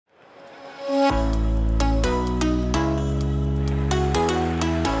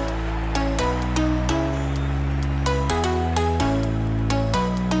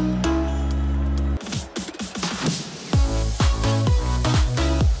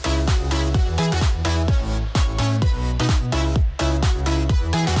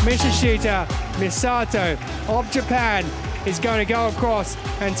Mitsushita Misato of Japan is going to go across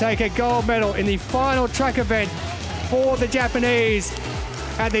and take a gold medal in the final track event for the Japanese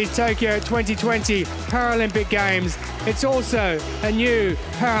at these Tokyo 2020 Paralympic Games. It's also a new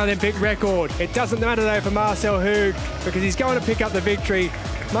Paralympic record. It doesn't matter though for Marcel Hug because he's going to pick up the victory.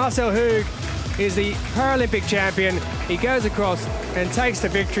 Marcel Hug is the Paralympic champion. He goes across and takes the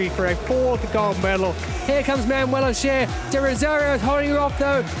victory for a 4th gold medal. Here comes Manuela Cher. De Rosario is holding her off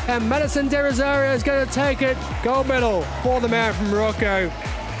though, and Madison De Rosario is going to take it. Gold medal for the man from Morocco.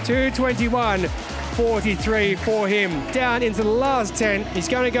 2:21.43 for him. Down into the last 10. He's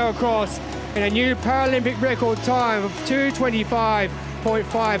going to go across in a new Paralympic record time of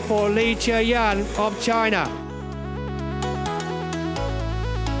 2:25.5 for Li Cheyan of China.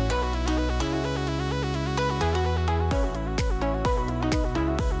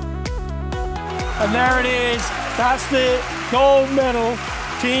 And there it is, that's the gold medal,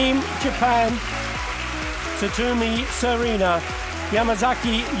 Team Japan. Tsutumi Serena,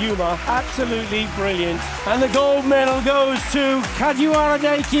 Yamazaki Yuma, absolutely brilliant. And the gold medal goes to Kajiwara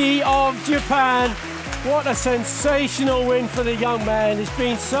Daiki of Japan. What a sensational win for the young man, it's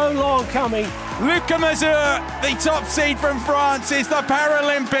been so long coming. Luca Mazur, the top seed from France, is the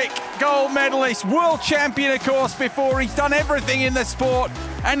Paralympic gold medalist, world champion of course before. He's done everything in the sport,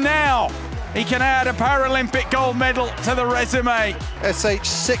 and now he can add a Paralympic gold medal to the resume.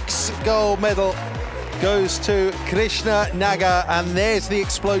 SH6 gold medal goes to Krishna Naga, and there's the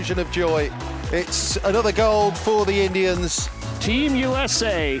explosion of joy. It's another gold for the Indians. Team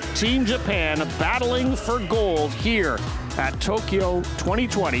USA, Team Japan battling for gold here at Tokyo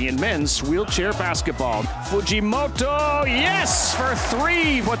 2020 in men's wheelchair basketball. Fujimoto, yes, for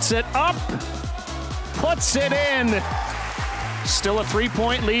 3, puts it up, puts it in. Still a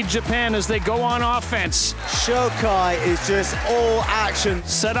 3-point lead, Japan, as they go on offense. Shokai is just all action.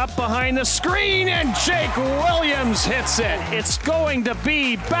 Set up behind the screen, and Jake Williams hits it. It's going to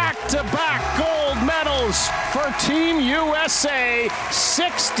be back-to-back gold medals for Team USA.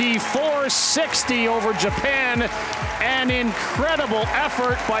 64-60 over Japan. An incredible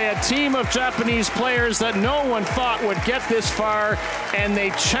effort by a team of Japanese players that no one thought would get this far, and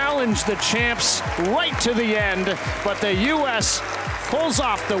they challenged the champs right to the end, but the U.S. pulls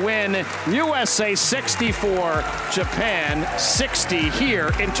off the win. USA 64, Japan 60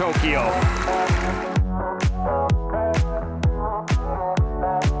 here in Tokyo.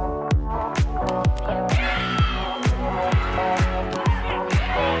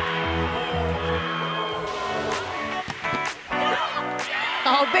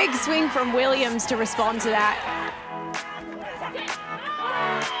 Oh, big swing from Williams to respond to that.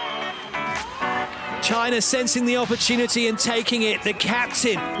 China sensing the opportunity and taking it. The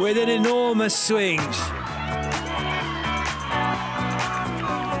captain with an enormous swing.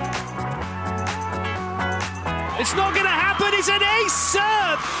 It's not going to happen. It's an ace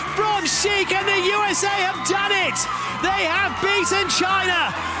serve from Sheik, and the USA have done it. They have beaten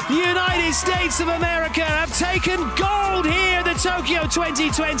China. The United States of America have taken gold here at the Tokyo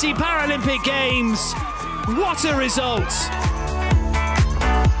 2020 Paralympic Games. What a result.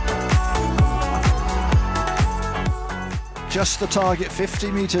 Just the target,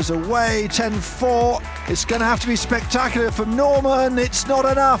 50 metres away, 10-4. It's going to have to be spectacular from Norman. It's not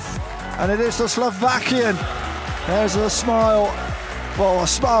enough. And it is the Slovakian. There's a smile. Well, a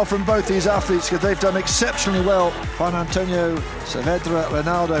smile from both these athletes because they've done exceptionally well. Juan Antonio Saavedra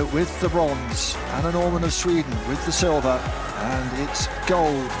Ronaldo with the bronze. Anna Norman of Sweden with the silver. And it's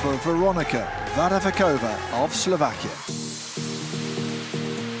gold for Veronika Vadavikova of Slovakia.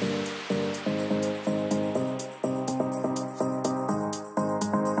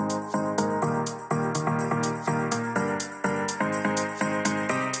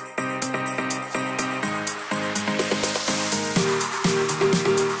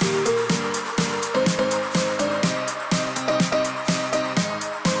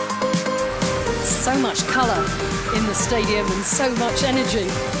 So much colour in the stadium and so much energy.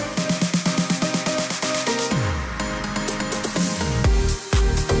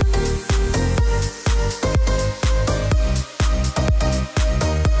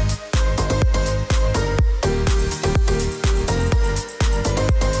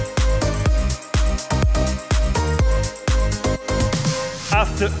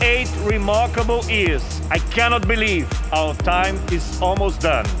 After 8 remarkable is I cannot believe our time is almost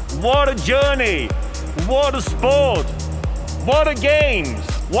done. What a journey! What a sport! What a games!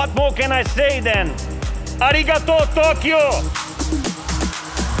 What more can I say then? Arigato, Tokyo!